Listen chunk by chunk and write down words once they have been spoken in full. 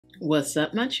What's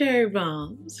up, my cherry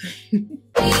bombs?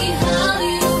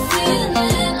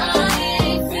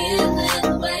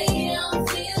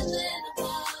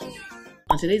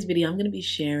 On today's video, I'm going to be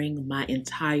sharing my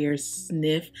entire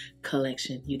Snif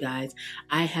collection, you guys.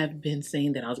 I have been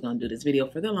saying that I was going to do this video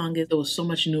for the longest. There was so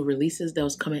much new releases that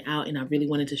was coming out, and I really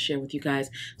wanted to share with you guys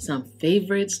some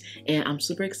favorites, and I'm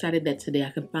super excited that today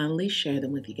I can finally share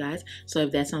them with you guys. So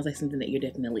if that sounds like something that you're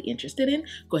definitely interested in,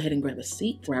 go ahead and grab a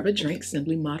seat, grab a drink.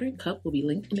 Simply Modern cup will be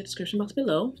linked in the description box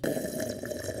below.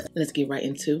 Let's get right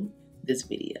into this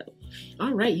video.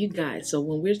 All right, you guys, so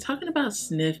when we're talking about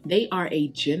Snif, they are a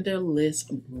genderless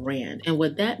brand, and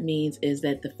what that means is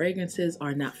that the fragrances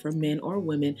are not for men or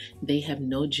women. They have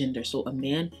no gender, so a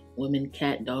man, woman,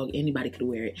 cat, dog, anybody could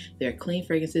wear it. They're clean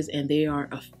fragrances and they are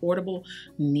affordable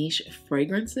niche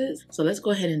fragrances. So let's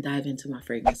go ahead and dive into my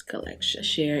fragrance collection.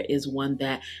 Share is one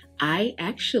that I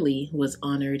actually was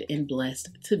honored and blessed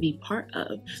to be part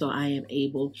of, so I am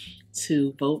able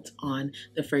to vote on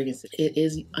the fragrances. It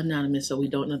is anonymous, so we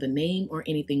don't know the name or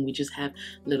anything. We just have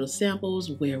little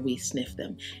samples where we sniff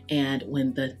them. And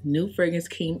when the new fragrance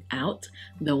came out,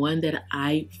 the one that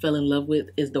I fell in love with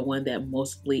is the one that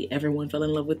mostly everyone fell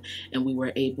in love with, and we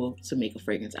were able to make a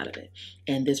fragrance out of it.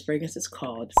 And this fragrance is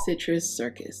called Citrus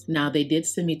Circus. Now, they did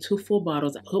send me 2 full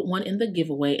bottles. I put one in the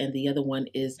giveaway and the other one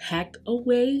is hacked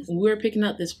away. When we were picking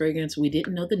out this fragrance, we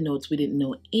didn't know the notes, we didn't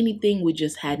know anything, we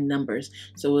just had numbers.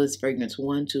 So it was fragrance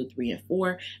 1, 2, 3, and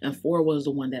 4, and 4 was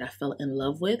the one that I fell in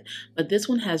love with. But this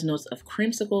one has notes of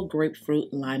creamsicle,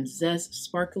 grapefruit, lime zest,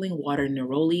 sparkling water,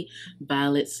 neroli,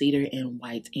 violet, cedar, and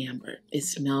white amber. It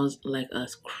smells like a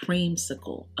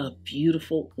creamsicle, a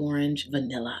beautiful orange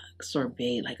vanilla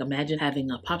sorbet. Like, imagine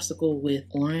having a popsicle with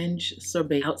orange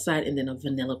sorbet outside and then a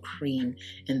vanilla cream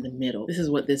in the middle. This is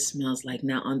what this smells like.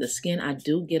 Now, on the skin, I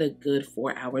do get a good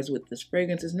 4 hours with this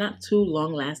fragrance. It's not too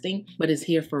long lasting, but it's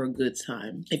here for a good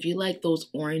time. If you like those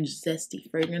orange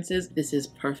zesty fragrances, this is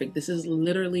perfect. This is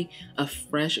literally a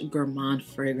fresh gourmand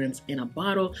fragrance in a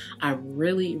bottle. I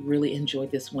really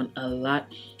enjoyed this one a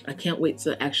lot. I can't wait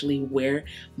to actually wear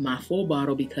my full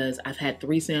bottle because I've had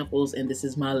 3 samples and this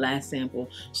is my last sample.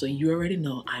 So you already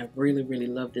know I really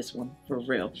love this one for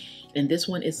real. And this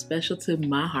one is special to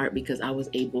my heart because I was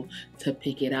able to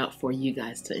pick it out for you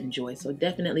guys to enjoy. So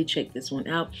definitely check this one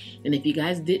out. And if you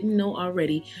guys didn't know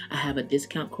already, I have a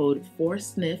discount code for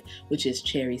Snif, which is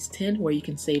CHERYSTV, where you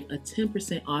can save a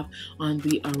 10% off on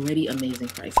the already amazing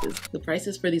prices. The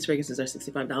prices for these fragrances are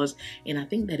 $65, and I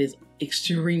think that is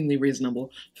extremely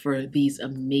reasonable for these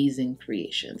amazing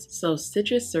creations. So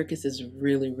Citrus Circus is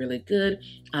really good.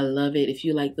 I love it. If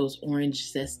you like those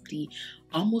orange zesty,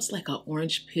 almost like an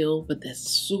orange peel, but that's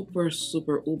super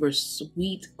uber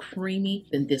sweet, creamy,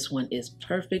 then this one is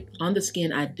perfect. On the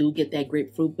skin, I do get that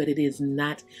grapefruit, but it is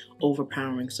not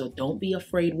overpowering. So don't be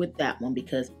afraid with that one,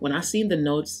 because when I seen the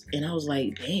notes and I was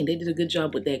like, dang, they did a good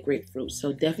job with that grapefruit.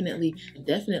 So definitely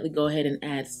go ahead and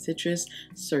add Citrus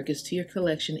Circus to your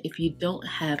collection if you don't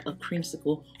have a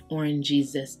creamsicle orangey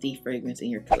zesty fragrance in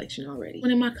your collection already.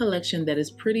 One in my collection that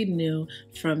is pretty new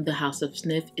from the House of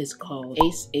Snif is called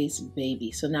Ace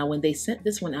Baby. So now when they sent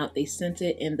this one out, they sent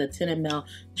it in the 10 ml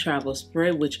travel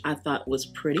spray, which I thought was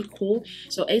pretty cool.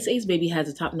 So Ace Baby has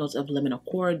the top notes of lemon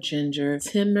accord, ginger,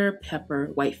 timber, pepper,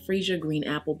 white freesia, green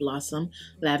apple blossom,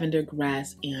 lavender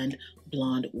grass, and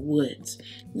blonde woods.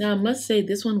 Now, I must say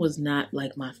this one was not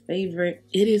like my favorite.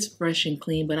 It is fresh and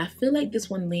clean, but I feel like this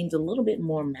one leans a little bit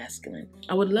more masculine.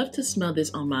 I would love to smell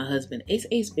this on my husband.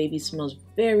 Ace Baby smells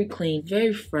very clean,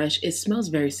 very fresh. It smells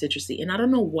very citrusy, and I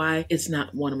don't know why it's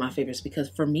not one of my favorites, because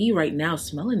for me right now,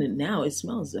 smelling it now, it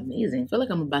smells amazing. I feel like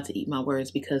I'm about to eat my words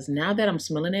because now that I'm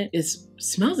smelling it, it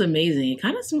smells amazing. It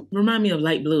kind of reminds me of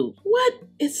light blue. What?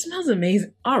 It smells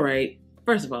amazing. All right.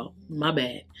 First of all, my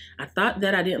bad. I thought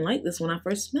that I didn't like this when I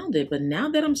first smelled it, but now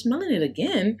that I'm smelling it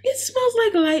again, it smells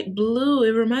like light blue.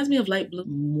 It reminds me of light blue,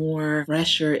 more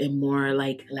fresher and more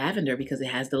like lavender because it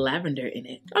has the lavender in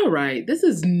it. All right, this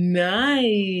is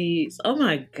nice. Oh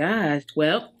my gosh.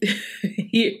 Well,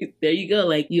 there you go.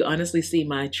 Like, you honestly see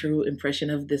my true impression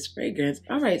of this fragrance.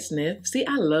 All right, Snif. See,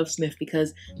 I love Snif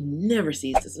because it never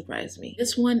ceases to surprise me.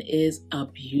 This one is a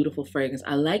beautiful fragrance.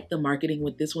 I like the marketing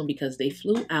with this one because they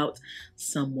flew out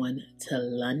someone to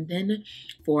London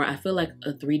for, I feel like,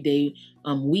 a 3-day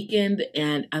weekend,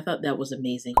 and I thought that was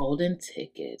amazing. Golden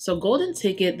Ticket. So Golden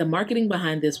Ticket, the marketing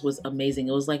behind this was amazing.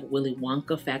 It was like Willy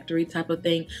Wonka factory type of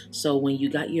thing. So when you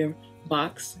got your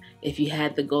box. If you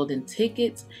had the golden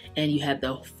tickets and you had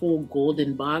the full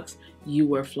golden box, you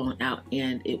were flown out,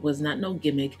 and it was not no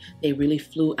gimmick. They really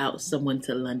flew out someone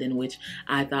to London, which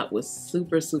I thought was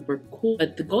super, super cool.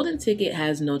 But the golden ticket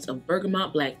has notes of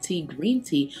bergamot, black tea, green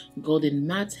tea, golden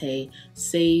mate,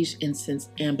 sage, incense,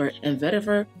 amber, and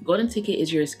vetiver. Golden ticket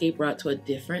is your escape route to a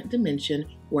different dimension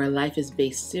where life is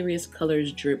based serious,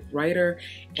 colors drip brighter,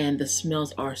 and the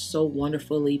smells are so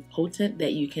wonderfully potent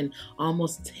that you can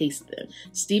almost taste them.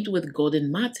 Steeped with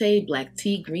golden mate, black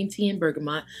tea, green tea, and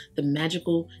bergamot, the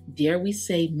magical, dare we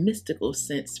say mystical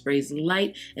scent sprays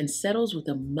light and settles with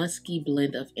a musky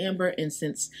blend of amber,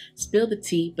 incense. Spill the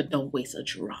tea, but don't waste a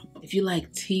drop. If you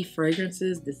like tea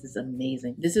fragrances, this is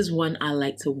amazing. This is one I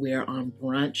like to wear on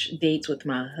brunch dates with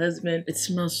my husband. It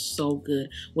smells so good.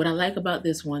 What I like about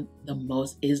this one the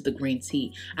most is the green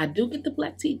tea. I do get the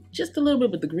black tea just a little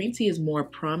bit, but the green tea is more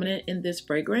prominent in this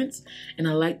fragrance, and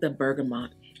I like the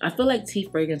bergamot. I feel like tea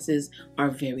fragrances are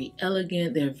very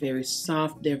elegant, they're very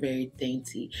soft, they're very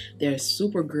dainty, they're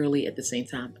super girly at the same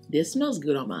time. This smells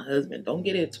good on my husband, don't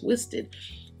get it twisted,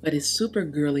 but it's super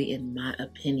girly in my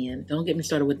opinion. Don't get me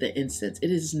started with the incense. It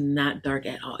is not dark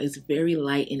at all. It's very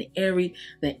light and airy.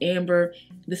 The amber,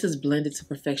 this is blended to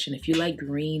perfection. If you like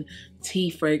green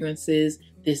tea fragrances,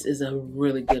 this is a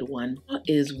really good one.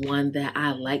 Is one that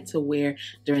I like to wear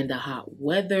during the hot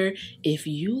weather. If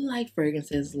you like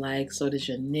fragrances like Eau de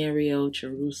Janeiro,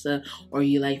 Cherusa, or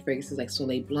you like fragrances like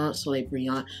Soleil Blanc, Soleil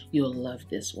Brillant, you'll love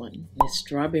this one. It's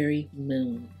Strawberry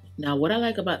Moon. Now, what I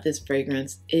like about this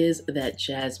fragrance is that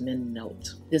jasmine note.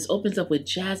 This opens up with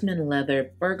jasmine,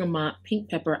 leather, bergamot, pink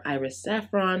pepper, iris,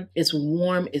 saffron. It's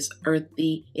warm, it's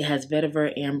earthy, it has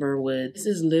vetiver, amber wood. This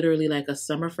is literally like a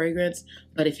summer fragrance,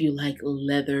 but if you like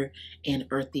leather and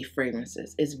earthy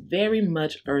fragrances, it's very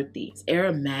much earthy. It's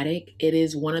aromatic. It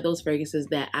is one of those fragrances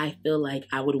that I feel like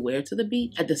I would wear to the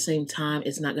beach. At the same time,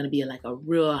 it's not gonna be like a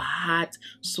real hot,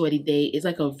 sweaty day. It's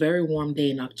like a very warm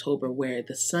day in October where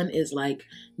the sun is like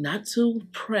not too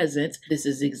present. This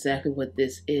is exactly what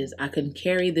this is. I can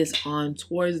carry this on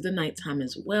towards the nighttime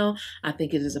as well. I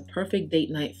think it is a perfect date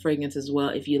night fragrance as well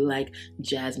if you like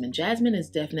jasmine. Jasmine is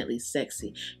definitely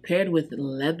sexy. Paired with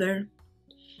leather,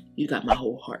 you got my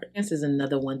whole heart. This is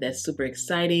another one that's super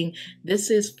exciting. This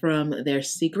is from their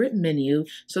secret menu.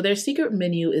 So their secret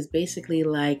menu is basically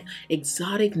like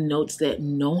exotic notes that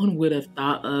no one would have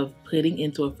thought of putting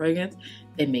into a fragrance.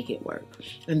 They make it work.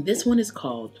 And this one is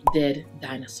called Dead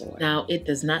Dinosaur. Now, it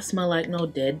does not smell like no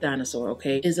dead dinosaur,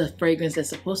 okay? It's a fragrance that's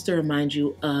supposed to remind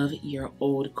you of your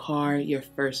old car, your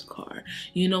first car.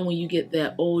 You know, when you get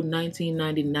that old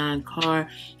 1999 car,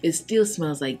 it still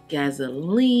smells like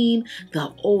gasoline,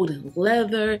 the old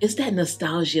leather. It's that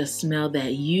nostalgia smell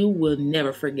that you will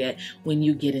never forget when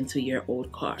you get into your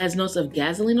old car. It has notes of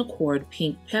gasoline accord,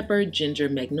 pink pepper, ginger,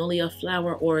 magnolia,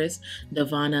 flower, orris,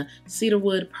 davana,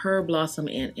 cedarwood, pearl blossom,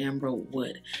 and amber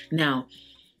wood. Now,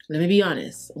 let me be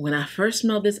honest. When I first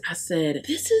smelled this, I said,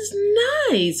 this is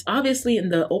nice. Obviously, in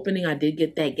the opening, I did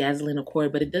get that gasoline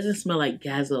accord, but it doesn't smell like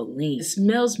gasoline. It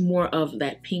smells more of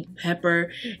that pink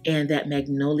pepper and that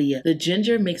magnolia. The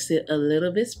ginger makes it a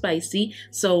little bit spicy.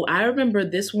 So I remember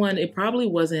this one, it probably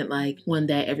wasn't like one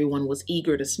that everyone was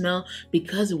eager to smell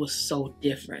because it was so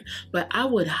different. But I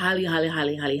would highly, highly,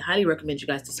 highly, highly, highly recommend you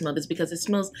guys to smell this because it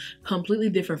smells completely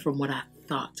different from what I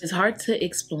thought. It's hard to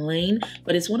explain,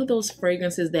 but it's one of those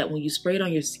fragrances that when you spray it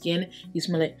on your skin, you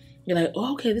smell it, you're like,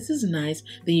 oh, okay, this is nice.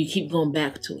 Then you keep going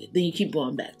back to it. Then you keep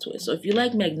going back to it. So if you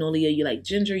like magnolia, you like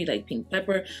ginger, you like pink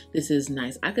pepper, this is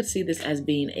nice. I could see this as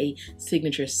being a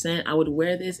signature scent. I would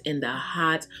wear this in the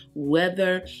hot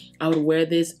weather. I would wear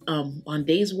this on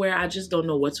days where I just don't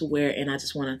know what to wear and I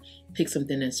just want to pick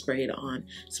something and spray it on.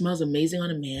 It smells amazing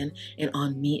on a man, and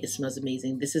on me it smells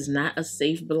amazing. This is not a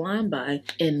safe blind buy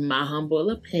in my humble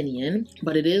opinion,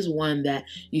 but it is one that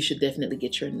you should definitely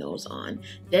get your nose on.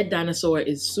 Dead Dinosaur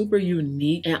is super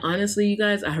unique, and honestly, you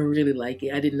guys, I really like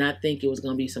it. I did not think it was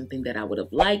gonna be something that I would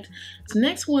have liked. This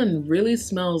next one really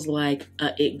smells like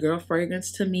a It Girl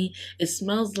fragrance to me. It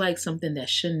smells like something that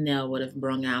Chanel would have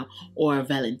brung out or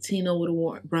Valentino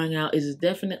would have brung out. It is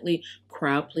definitely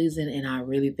crowd pleasing, and I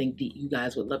really think that you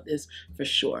guys would love this for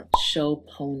sure. Show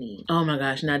Pony. Oh my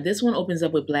gosh. Now this one opens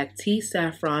up with black tea,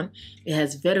 saffron. It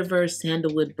has vetiver,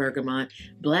 sandalwood, bergamot,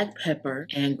 black pepper,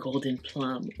 and golden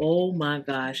plum. Oh my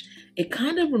gosh. It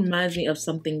kind of reminds me of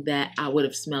something that I would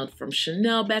have smelled from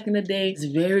Chanel back in the day. It's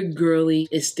very girly.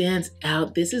 It stands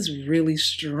out. This is really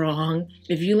strong.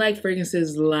 If you like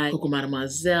fragrances like Coco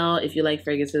Mademoiselle, if you like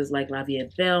fragrances like La Vie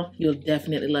Est Belle, you'll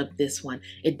definitely love this one.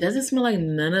 It doesn't smell like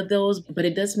none of those, but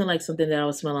it does smell like something that I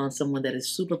would smell on someone that is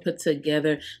super put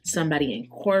together, somebody in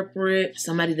corporate,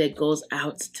 somebody that goes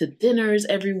out to dinners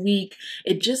every week.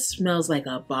 It just smells like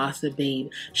a boss babe.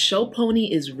 Show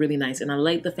Pony is really nice, and I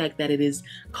like the fact that it is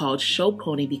called Show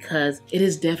Pony because it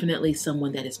is definitely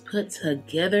someone that is put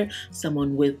together,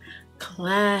 someone with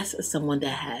class, someone that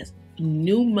has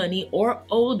new money or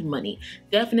old money,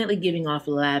 definitely giving off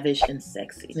lavish and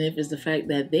sexy. Snif is the fact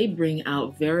that they bring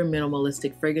out very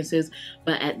minimalistic fragrances,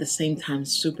 but at the same time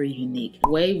super unique.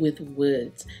 Way with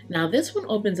Woods. Now this one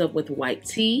opens up with white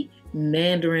tea,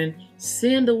 mandarin,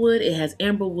 sandalwood, it has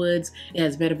amber woods, it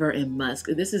has vetiver and musk.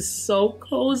 This is so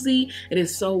cozy, it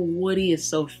is so woody, it's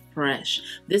so fresh.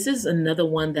 This is another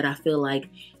one that I feel like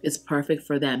is perfect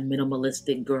for that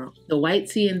minimalistic girl. The white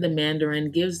tea and the mandarin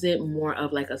gives it more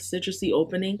of like a citrusy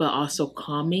opening, but also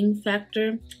calming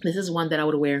factor. This is one that I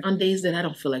would wear on days that I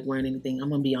don't feel like wearing anything,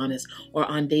 I'm gonna be honest, or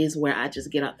on days where I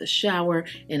just get out the shower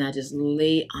and I just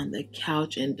lay on the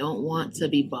couch and don't want to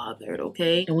be bothered,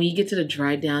 okay? And when you get to the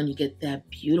dry down, you get that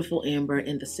beautiful amber,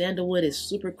 and the sandalwood is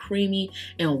super creamy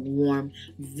and warm,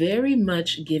 very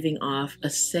much giving off a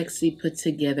sexy put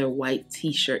together white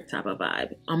t-shirt type of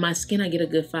vibe. On my skin, I get a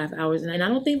good 5 hours, and I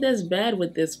don't think that's bad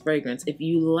with this fragrance. If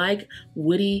you like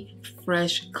woody,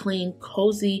 fresh, clean,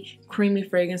 cozy, creamy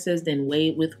fragrances, then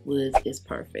Way with Woods is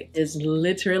perfect. It's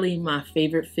literally my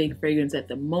favorite fig fragrance at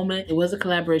the moment. It was a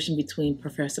collaboration between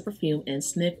Professor Perfume and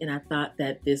Snif, and I thought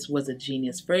that this was a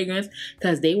genius fragrance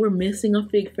because they were missing a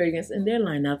fig fragrance in their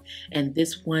lineup, and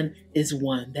this one is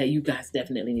one that you guys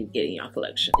definitely need to get in your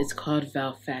collection. It's called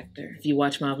Val Factor. If you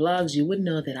watch my vlogs, you would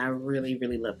know that I really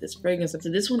love this fragrance. So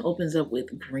this one opens up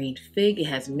with green fig. It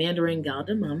has mandarin,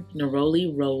 galdemum,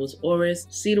 neroli, rose, orris,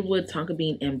 cedarwood, tonka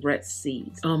bean, and Brett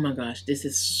seeds. Oh my gosh, this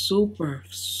is super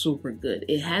good.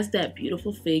 It has that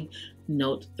beautiful fig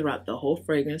note throughout the whole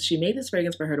fragrance. She made this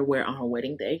fragrance for her to wear on her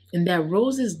wedding day, and that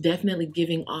rose is definitely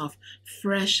giving off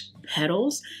fresh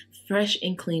petals, fresh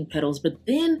and clean petals, but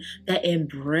then that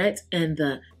ambrette and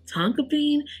the tonka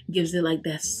bean gives it like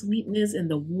that sweetness and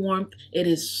the warmth. It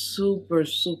is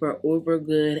super uber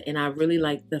good, and I really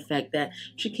like the fact that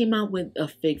she came out with a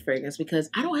fig fragrance because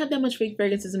I don't have that much fig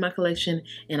fragrances in my collection,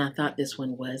 and I thought this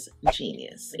one was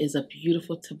genius. It's a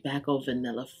beautiful tobacco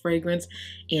vanilla fragrance,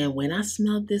 and when I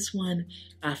smelled this one,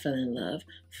 I fell in love.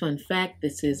 Fun fact,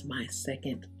 this is my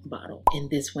second bottle, and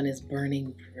this one is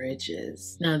Burning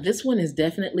Bridges. Now this one is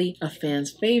definitely a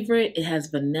fan's favorite. It has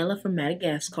vanilla from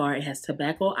Madagascar, it has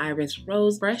tobacco, iris,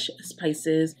 rose, fresh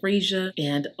spices, freesia,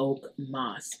 and oak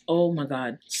moss. Oh my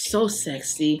god, so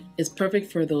sexy. It's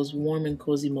perfect for those warm and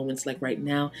cozy moments like right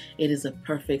now. It is a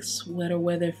perfect sweater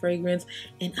weather fragrance,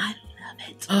 and I love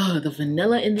it. Oh, the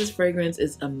vanilla in this fragrance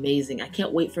is amazing. I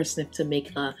can't wait for Snif to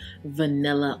make a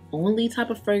vanilla only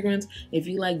type of fragrance. If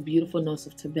you like beautiful notes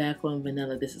of tobacco and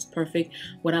vanilla, this is perfect.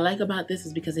 What I like about this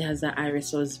is because it has that iris,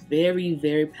 so it's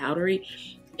very powdery,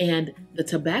 and the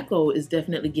tobacco is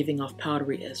definitely giving off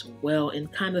powdery as well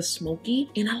and kind of smoky,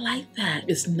 and I like that.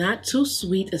 It's not too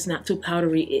sweet, it's not too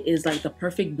powdery. It is like the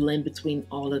perfect blend between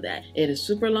all of that. It is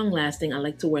super long lasting. I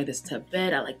like to wear this to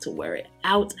bed. I like to wear it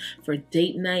out for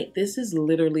date night. This is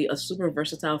literally a super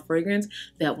versatile fragrance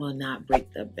that will not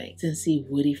break the bank. Since see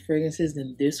woody fragrances,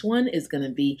 then this one is gonna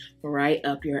be right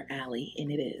up your alley,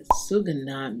 and it is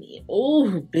Suganami.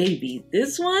 Oh baby,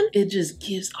 this one, it just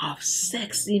gives off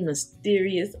sexy,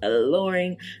 mysterious,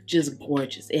 alluring, just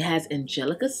gorgeous. It has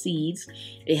angelica seeds,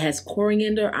 it has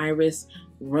coriander, iris,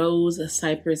 rose,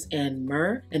 cypress, and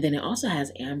myrrh, and then it also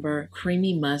has amber,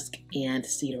 creamy musk, and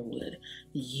cedarwood.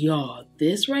 Y'all,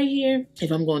 this right here,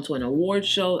 if I'm going to an award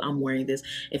show, I'm wearing this.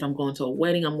 If I'm going to a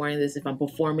wedding, I'm wearing this. If I'm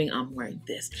performing, I'm wearing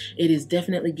this. It is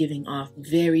definitely giving off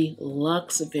very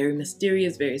luxe, very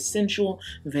mysterious, very sensual,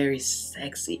 very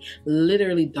sexy,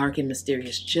 literally dark and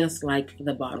mysterious, just like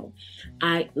the bottle.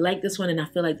 I like this one, and I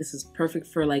feel like this is perfect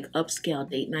for like upscale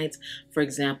date nights, for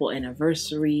example,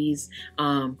 anniversaries,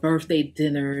 birthday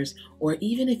dinners, or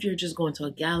even if you're just going to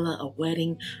a gala, a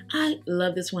wedding. I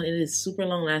love this one. It is super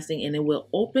long lasting, and it will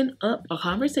open up a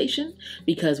conversation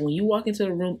because when you walk into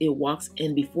the room, it walks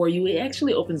in before you. It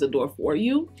actually opens the door for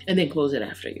you and then close it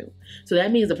after you. So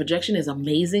that means the projection is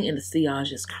amazing and the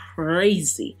sillage is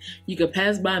crazy. You could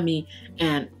pass by me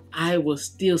and I will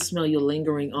still smell you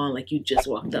lingering on like you just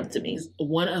walked up to me. It's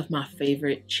one of my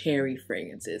favorite cherry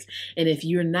fragrances. And if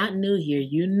you're not new here,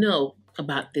 you know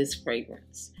about this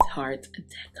fragrance. Tarte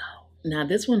Deco. Now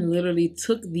this one literally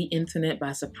took the internet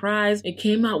by surprise. It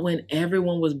came out when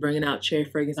everyone was bringing out cherry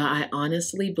fragrance. I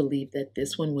honestly believe that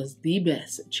this one was the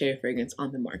best cherry fragrance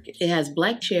on the market. It has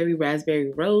black cherry,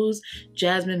 raspberry rose,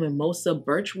 jasmine, mimosa,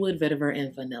 birchwood, vetiver,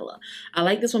 and vanilla. I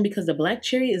like this one because the black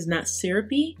cherry is not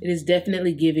syrupy. It is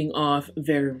definitely giving off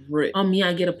very rich. On me,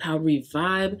 I get a powdery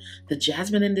vibe. The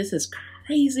jasmine in this is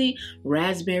crazy.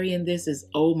 Raspberry in this is,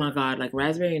 oh my god, like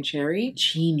raspberry and cherry,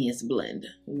 genius blend.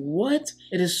 What?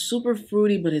 It is super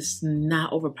fruity, but it's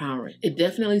not overpowering. It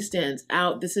definitely stands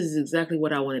out. This is exactly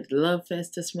what I wanted Love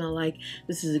Fest to smell like.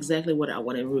 This is exactly what I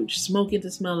wanted Rouge Smoking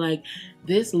to smell like.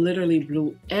 This literally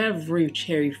blew every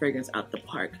cherry fragrance out the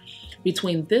park.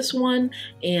 Between this one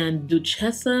and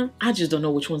Duchessa, I just don't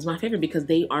know which one's my favorite because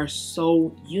they are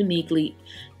so uniquely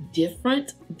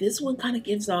different. This one kind of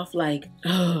gives off like,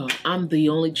 oh, I'm the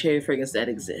only cherry fragrance that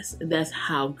exists. That's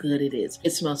how good it is.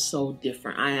 It smells so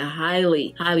different. I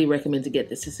highly, highly recommend to get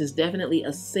this. This is definitely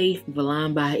a safe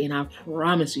blind buy, and I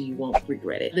promise you, you won't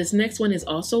regret it. This next one is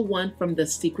also one from the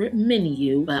secret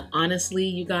menu, but honestly,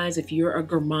 you guys, if you're a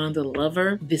gourmand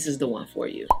lover, this is the one for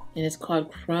you. And it's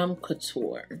called Crumb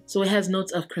Couture. So it has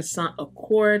notes of croissant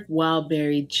accord, wild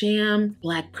berry jam,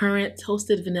 black currant,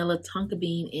 toasted vanilla, tonka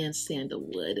bean, and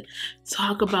sandalwood.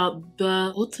 Talk about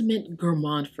the ultimate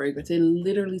gourmand fragrance. It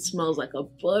literally smells like a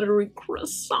buttery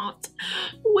croissant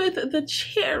with the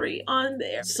cherry on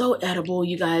there. So edible,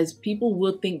 you guys. People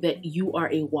will think that you are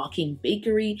a walking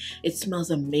bakery. It smells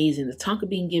amazing. The tonka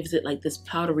bean gives it like this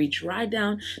powdery dry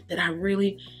down that I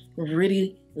really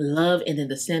love, and then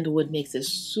the sandalwood makes it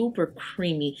super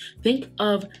creamy. Think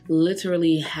of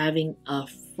literally having a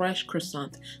fresh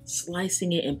croissant,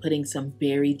 slicing it and putting some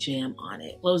berry jam on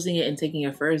it, closing it and taking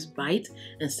your first bite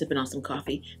and sipping on some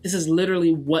coffee. This is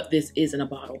literally what this is in a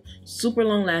bottle. Super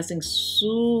long lasting,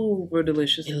 super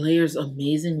delicious. It layers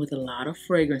amazing with a lot of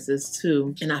fragrances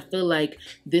too. And I feel like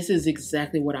this is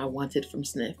exactly what I wanted from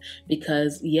Snif,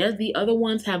 because yes, the other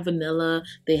ones have vanilla,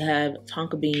 they have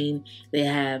tonka bean, they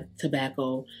have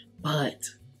tobacco, but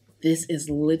this is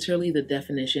literally the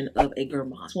definition of a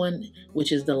gourmand. This one,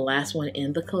 which is the last one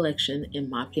in the collection, in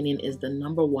my opinion, is the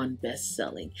 #1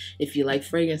 best-selling. If you like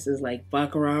fragrances like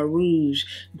Baccarat Rouge,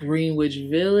 Greenwich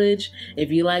Village, if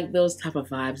you like those type of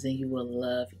vibes, then you will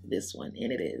love this one,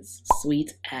 and it is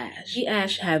Sweet Ash. The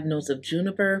ash have notes of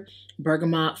juniper,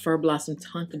 bergamot, fir blossom,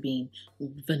 tonka bean,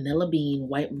 vanilla bean,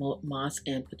 white moss,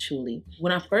 and patchouli.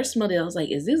 When I first smelled it, I was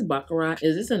like, is this Baccarat?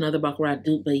 Is this another Baccarat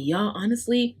dupe? But y'all,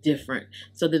 honestly, different.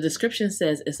 So the description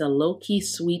says it's a low-key,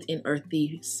 sweet, and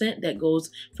earthy scent that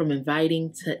goes from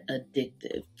inviting to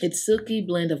addictive. Its silky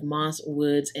blend of moss,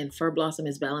 woods, and fir blossom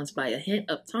is balanced by a hint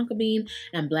of tonka bean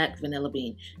and black vanilla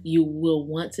bean. You will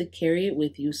want to carry it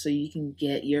with you so you can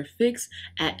get your fix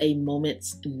at a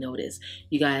moment's notice.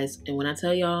 You guys, and when I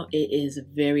tell y'all, it is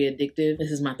very addictive.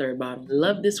 This is my 3rd bottle.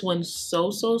 Love this one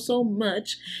so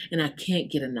much, and I can't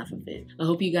get enough of it. I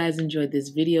hope you guys enjoyed this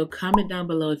video. Comment down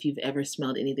below if you've ever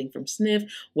smelled anything from Snif.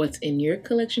 What's in your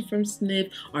collection from Snif?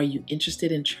 Are you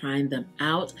interested in trying them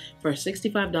out? For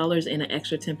 $65 and an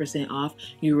extra 10% off,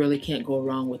 you really can't go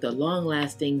wrong with a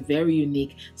long-lasting, very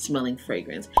unique smelling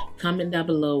fragrance. Comment down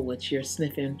below what you're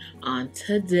sniffing on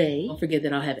today. Don't forget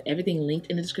that I'll have everything linked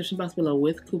in the description box below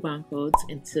with coupon codes.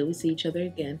 Until we see each other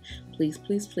again, please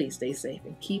stay safe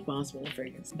and keep on smelling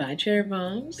fragrance. Bye, Cherry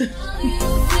Bombs.